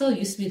oxtail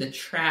used to be the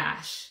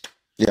trash.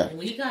 Yeah. When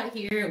we got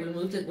here,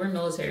 we're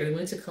military. We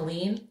moved to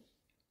Cuisine.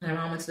 My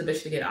mom went to the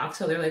butcher to get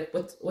oxtail. They're like,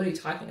 what are you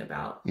talking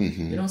about?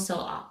 We don't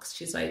sell ox.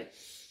 She's like,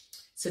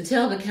 so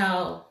tell the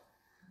cow,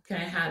 can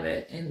I have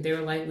it? And they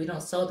were like, we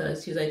don't sell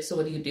those. She's like, so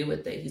what do you do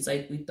with it? He's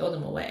like, we throw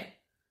them away.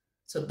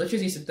 So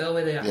butchers used to throw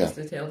away the ox.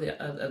 The tail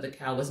of the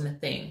cow wasn't a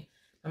thing.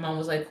 My mom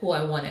was like, cool,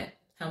 I want it.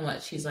 How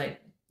much? She's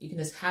like, you can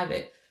just have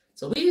it.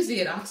 So we used to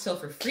get oxtail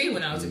for free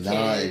when I was a kid.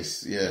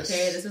 Nice, yes.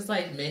 Okay, this is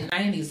like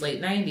mid-90s,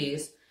 late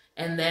 90s.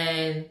 And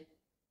then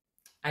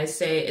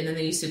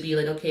they used to be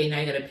like, okay, now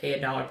you got to pay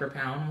 $1 per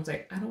pound. I was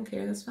like, I don't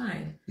care, that's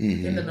fine.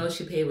 And the most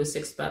you pay was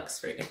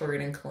 $6 if we're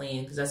getting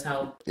clean, because that's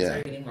how it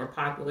started getting more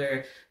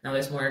popular. Now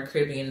there's more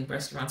Caribbean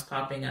restaurants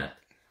popping up.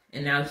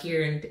 And now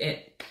here,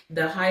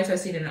 the highest I've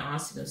seen in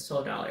Austin is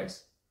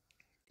 $12.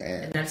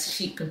 And that's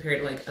cheap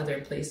compared to like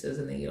other places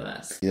in the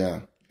U.S.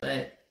 Yeah.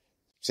 But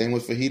same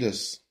with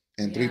fajitas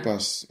and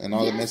tripas and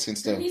all the Mexican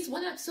stuff. It's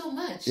went up so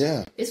much.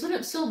 Yeah. It's went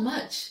up so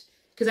much.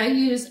 Because I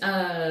use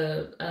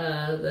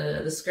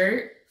the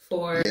skirt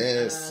for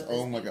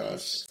oh my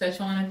gosh,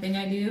 Szechuan thing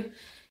I do,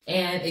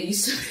 and it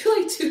used to be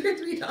like $2 or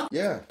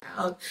 $3 a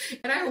pound.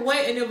 And I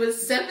went and it was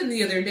 $7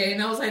 the other day,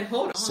 and I was like,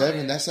 hold on,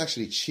 $7? That's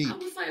actually cheap. I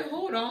was like,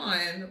 hold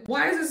on,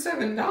 why is it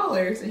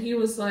 $7? And he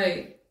was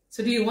like,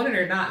 so do you want it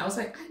or not? I was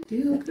like, I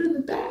do. Put it in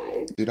the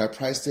bag. Dude, I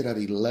priced it at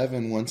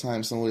 $11 one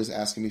time. Someone was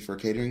asking me for a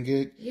catering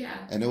gig. Yeah.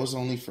 And it was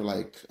only for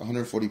like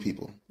 140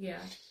 people. Yeah.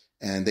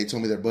 And they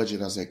told me their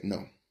budget. I was like,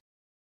 no.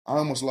 I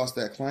almost lost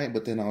that client,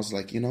 but then I was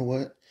like, you know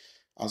what?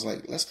 I was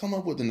like, let's come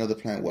up with another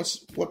plan.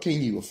 What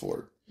can you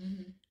afford?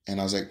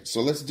 And I was like,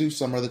 so let's do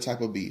some other type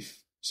of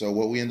beef. So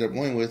what we ended up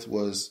going with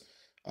was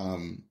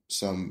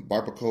some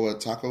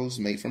barbacoa tacos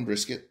made from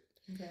brisket.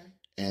 Okay.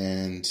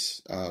 And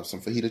some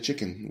fajita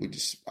chicken.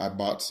 I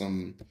bought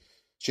some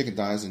chicken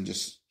thighs and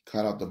just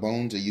cut out the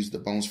bones. I used the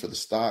bones for the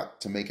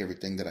stock to make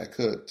everything that I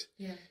cooked.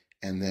 Yeah.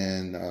 And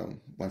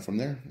then went from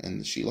there,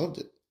 and she loved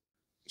it.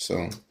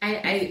 So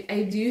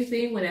I do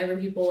think whenever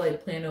people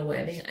like plan a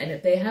wedding, and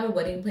if they have a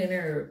wedding planner,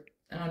 or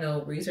I don't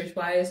know, research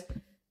wise,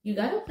 you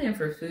got to plan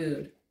for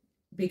food,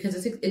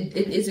 because it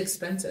is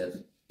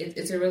expensive.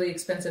 It's a really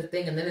expensive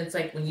thing. And then it's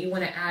like when you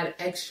want to add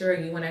extra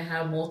and you want to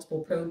have multiple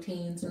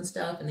proteins and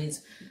stuff, and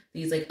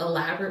these like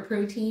elaborate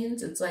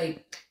proteins, it's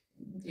like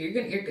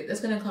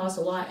that's gonna cost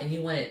a lot. And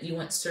you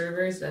want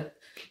servers that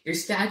you're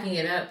stacking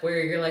it up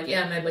where you're like,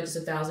 yeah, my budget's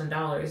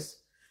 $1,000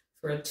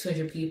 for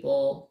 200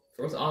 people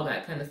for all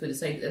that kind of food.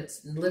 It's like,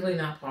 it's literally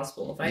not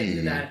possible. If I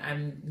do that,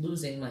 I'm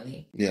losing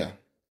money. Yeah.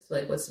 So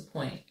like, what's the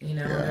point? You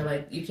know, they're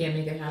like, you can't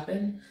make it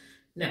happen.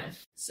 No.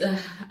 So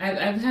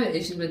I've had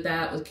issues with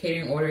that with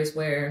catering orders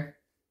where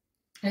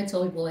I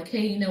told people like,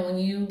 hey, you know, when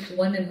you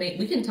want to make,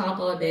 we can talk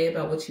all day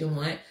about what you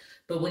want,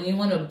 but when you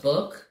want to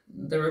book,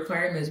 the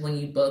requirement is when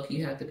you book,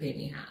 you have to pay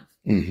me half.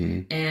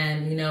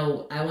 And, you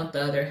know, I want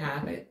the other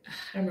half. I don't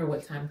remember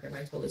what time frame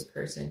I told this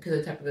person, because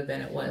the type of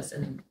event it was,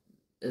 and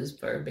it was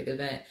for a big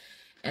event.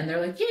 And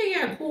they're like,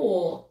 yeah,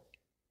 cool.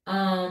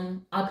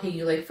 I'll pay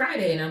you like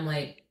Friday. And I'm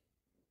like,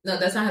 no,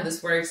 that's not how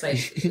this works.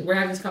 Like, we're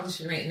having this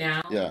competition right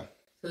now. Yeah.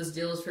 So this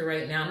deal is for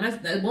right now.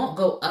 And that won't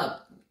go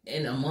up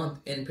in a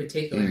month in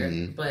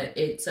particular, but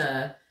it's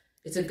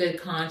It's a good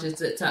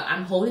conscience.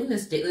 I'm holding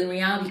this date. In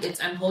reality,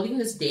 I'm holding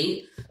this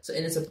date. So,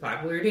 and it's a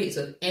popular date.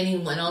 So if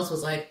anyone else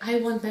was like,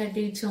 I want that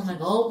date too, I'm like,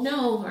 oh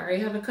no, I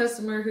already have a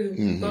customer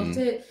who booked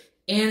it,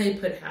 and they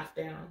put half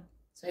down.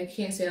 So I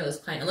can't say no to this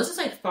client unless it's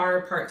like far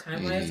apart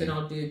time wise. Then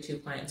I'll do 2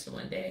 clients in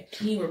one day.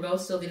 We're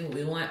both still getting what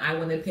we want. I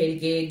want to pay the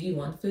gig. You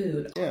want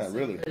food. Yeah,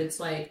 really. But it's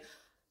like,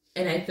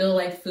 and I feel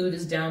like food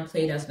is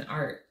downplayed as an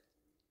art.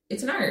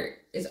 It's an art.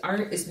 It's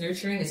art. It's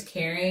nurturing. It's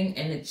caring,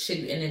 and it should.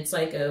 And it's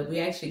like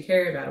we actually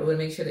care about it. We want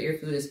to make sure that your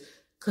food is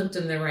cooked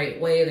in the right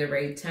way, the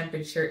right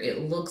temperature.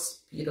 It looks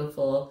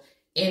beautiful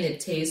and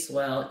it tastes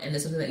well. And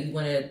it's something that you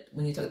want to,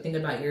 when you think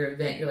about your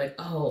event, you're like,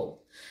 oh,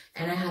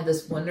 and I had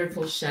this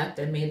wonderful chef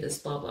that made this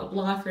blah, blah,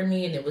 blah for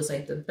me. And it was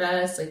like the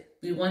best. Like,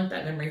 we want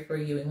that memory for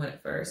you. We want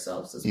it for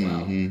ourselves as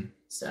well.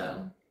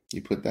 So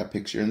you put that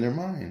picture in their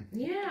mind.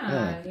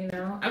 Yeah. You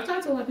know, I've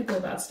talked to a lot of people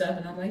about stuff,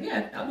 and I'm like,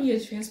 yeah, I'll be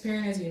as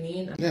transparent as you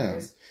need.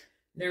 There's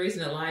no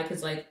reason to lie,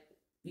 because like,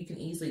 you can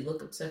easily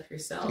look up stuff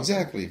yourself.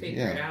 Exactly.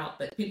 Figure it out.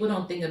 But people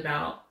don't think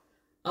about,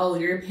 oh,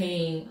 you're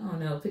paying, I don't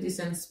know, 50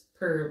 cents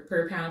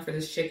per pound for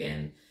this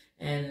chicken,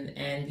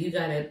 and you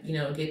gotta, you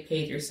know, get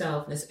paid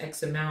yourself this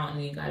X amount,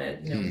 and you gotta,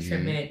 you know,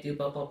 trim it, do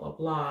blah, blah, blah,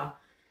 blah.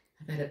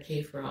 I gotta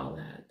pay for all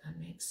that. That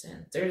makes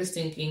sense. They're just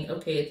thinking,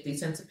 okay, 50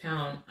 cents a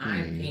pound,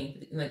 I'm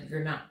paying, like,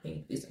 you're not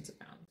paying 50 cents a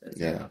pound. That's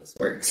not how this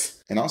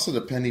works. And also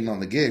depending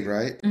on the gig,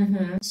 right?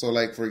 So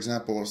like, for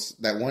example,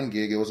 that one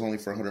gig, it was only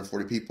for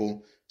 140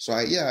 people. So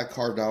I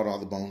carved out all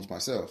the bones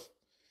myself.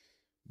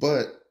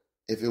 But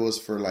if it was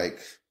for like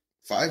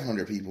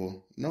 500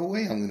 people, no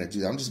way I'm going to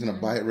do that. I'm just going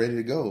to buy it ready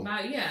to go.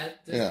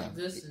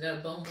 Just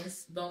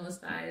boneless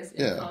thighs,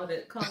 and call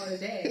it a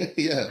day.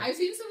 I've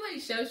seen some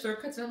like chef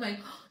shortcuts, and I'm like,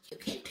 oh, you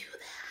can't do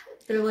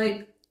that. They're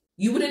like,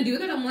 you wouldn't do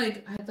that? I'm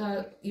like, I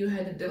thought you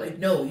had to. They're like,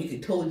 no, you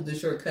could totally do the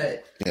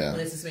shortcut when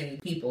it's this many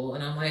people.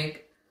 And I'm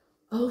like,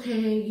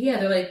 okay, yeah.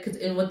 They're like,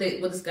 and what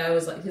this guy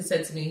was like, he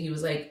said to me, he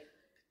was like,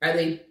 are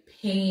they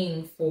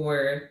paying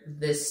for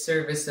this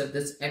service of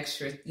this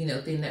extra, you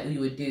know, thing that we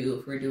would do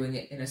if we're doing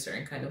it in a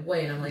certain kind of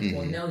way? And I'm like,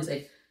 well, no. He's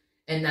like,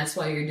 and that's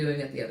why you're doing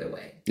it the other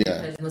way.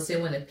 Because unless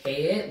they want to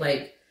pay it,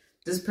 like,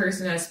 this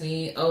person asked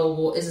me, oh,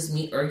 well, is this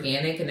meat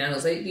organic? And I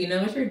was like, do you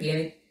know what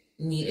organic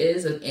meat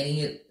is of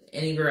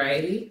any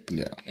variety?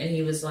 And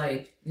he was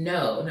like,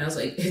 no. And I was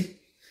like,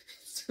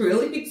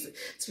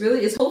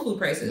 it's whole food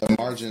prices. The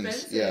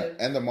margins,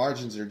 and the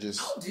margins are just.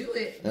 I'll do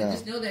it, but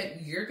just know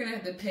that you're gonna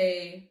have to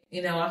pay,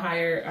 you know, a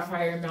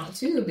higher amount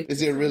too.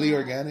 Is it really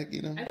organic?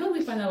 You know, I know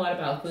we find out a lot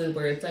about food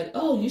where it's like,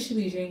 oh, you should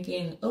be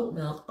drinking oat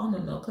milk,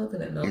 almond milk,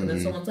 coconut milk, and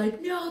then someone's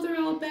like, no, they're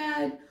all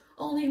bad.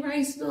 Only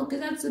rice milk,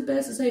 and that's the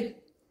best. It's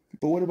like,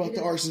 but what about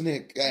the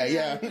arsenic?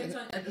 It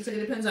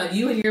depends on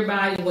you and your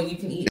body and what you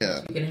can eat,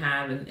 what you can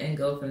have, and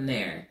go from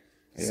there.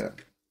 So,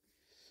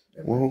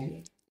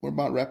 well. We're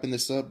about wrapping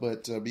this up,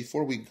 but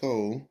before we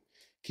go,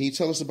 can you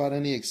tell us about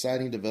any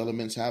exciting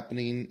developments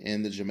happening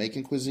in the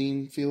Jamaican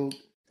cuisine field?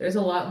 There's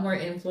a lot more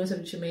influence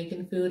of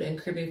Jamaican food and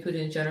Caribbean food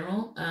in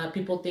general.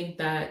 People think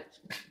that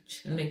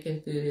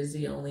Jamaican food is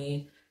the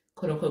only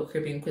quote-unquote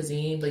Caribbean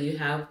cuisine, but you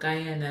have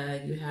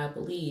Guyana, you have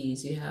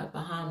Belize, you have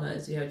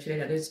Bahamas, you have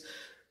Trinidad. There's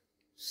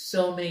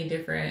so many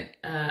different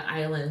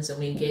islands, and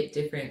we get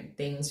different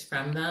things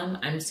from them.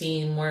 I'm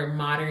seeing more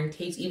modern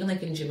takes, even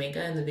like in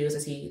Jamaica, in the videos I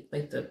see,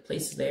 like the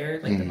places there,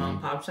 like the mom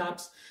and pop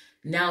shops.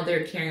 Now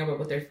they're caring about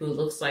what their food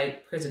looks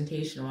like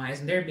presentation wise,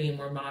 and they're being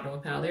more modern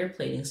with how they're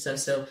plating stuff.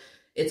 So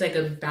it's like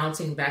a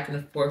bouncing back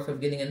and forth of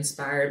getting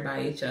inspired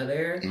by each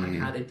other on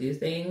how to do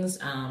things.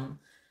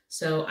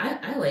 So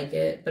I like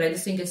it, but I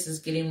just think it's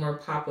just getting more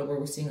popular, where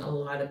we're seeing a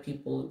lot of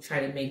people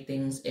try to make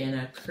things in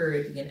a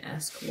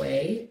Caribbean-esque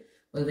way.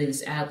 Where they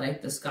just add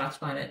like the Scotch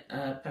bonnet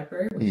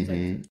pepper, which is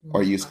like,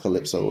 or use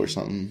calypso or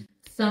something.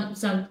 We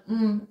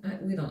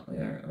don't.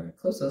 Or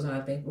calypso's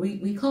not a thing.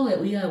 We call it.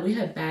 We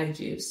have bag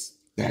juice.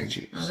 Bag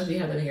juice. I don't know if you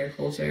have that in your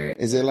culture.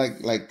 Is it like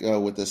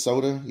with the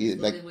soda?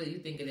 Like what you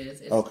think it is?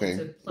 It's okay,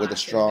 it's with a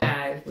straw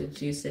bag with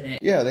juice in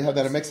it. Yeah, they have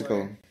that in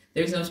Mexico.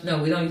 There's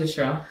no. We don't use a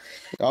straw.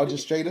 All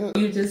just straight up.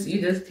 You just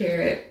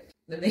tear it.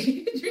 Then they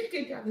drink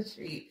it down the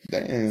street.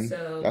 Damn.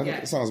 So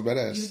that sounds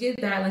badass. You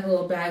get that like a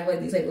little bag, like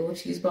these like little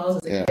cheese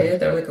balls as a kid.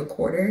 They're like a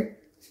quarter.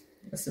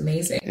 That's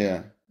amazing.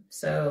 Yeah.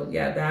 So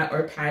that,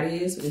 or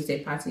patties. We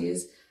say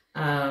patties.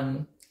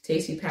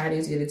 Tasty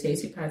patties. You get a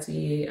tasty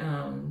patty,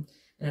 and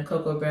a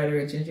cocoa bread or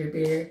a ginger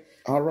beer.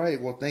 All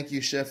right. Well, thank you,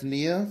 Chef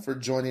Nia, for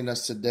joining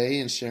us today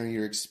and sharing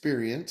your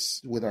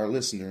experience with our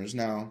listeners.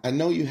 Now, I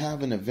know you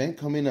have an event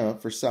coming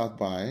up for South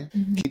by.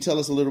 Can you tell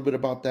us a little bit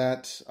about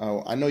that?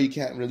 I know you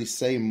can't really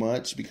say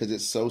much because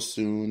it's so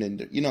soon,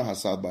 and you know how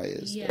South by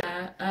is.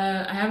 Yeah.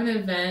 I have an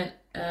event.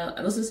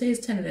 Let's just say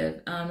it's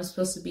tentative. It's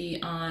supposed to be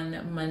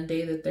on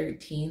Monday the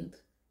 13th.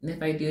 And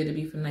if I do, it'll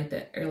be from like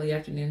the early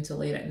afternoon to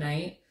late at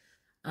night.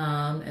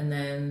 And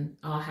then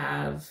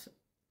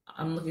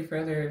I'm looking for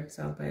other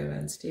South by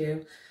events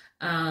too.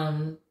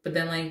 But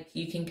then like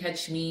you can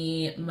catch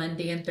me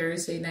Monday and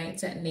Thursday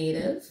nights at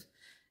Native.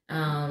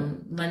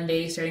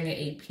 Monday starting at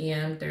 8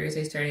 p.m.,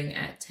 Thursday starting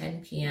at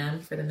 10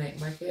 p.m. for the night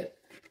market.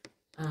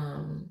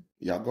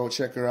 Y'all go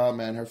check her out,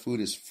 man. Her food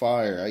is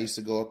fire. I used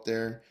to go up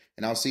there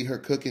and I'll see her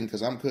cooking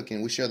because I'm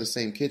cooking. We share the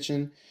same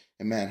kitchen.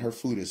 And man, her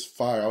food is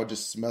fire. I would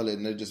just smell it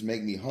and it just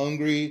make me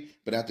hungry.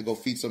 But I have to go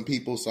feed some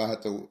people, so I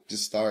have to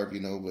just starve, But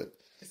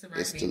it's a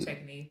marketing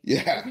technique.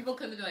 Yeah. When people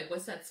come to me like,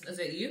 "What's that? Is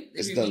it you?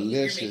 It's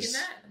delicious. You're making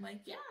that?" I'm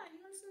like, "Yeah, you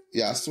want some?"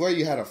 Yeah, I swear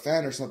you had a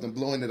fan or something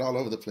blowing it all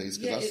over the place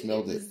because I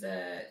smelled it.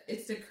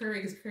 It's the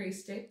curry. It's curry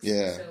sticks.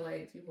 Yeah. So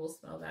like people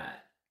smell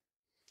that.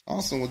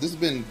 Awesome. Well, this has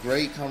been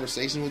great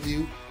conversation with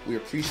you. We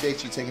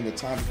appreciate you taking the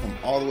time to come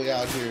all the way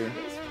out here.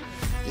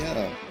 Yeah.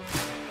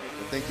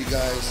 Well, thank you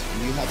guys.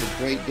 And you have a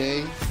great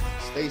day.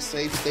 Stay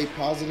safe, stay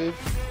positive,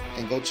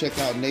 and go check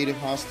out Native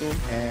Hostel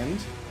and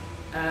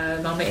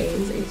Mama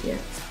A's ATX.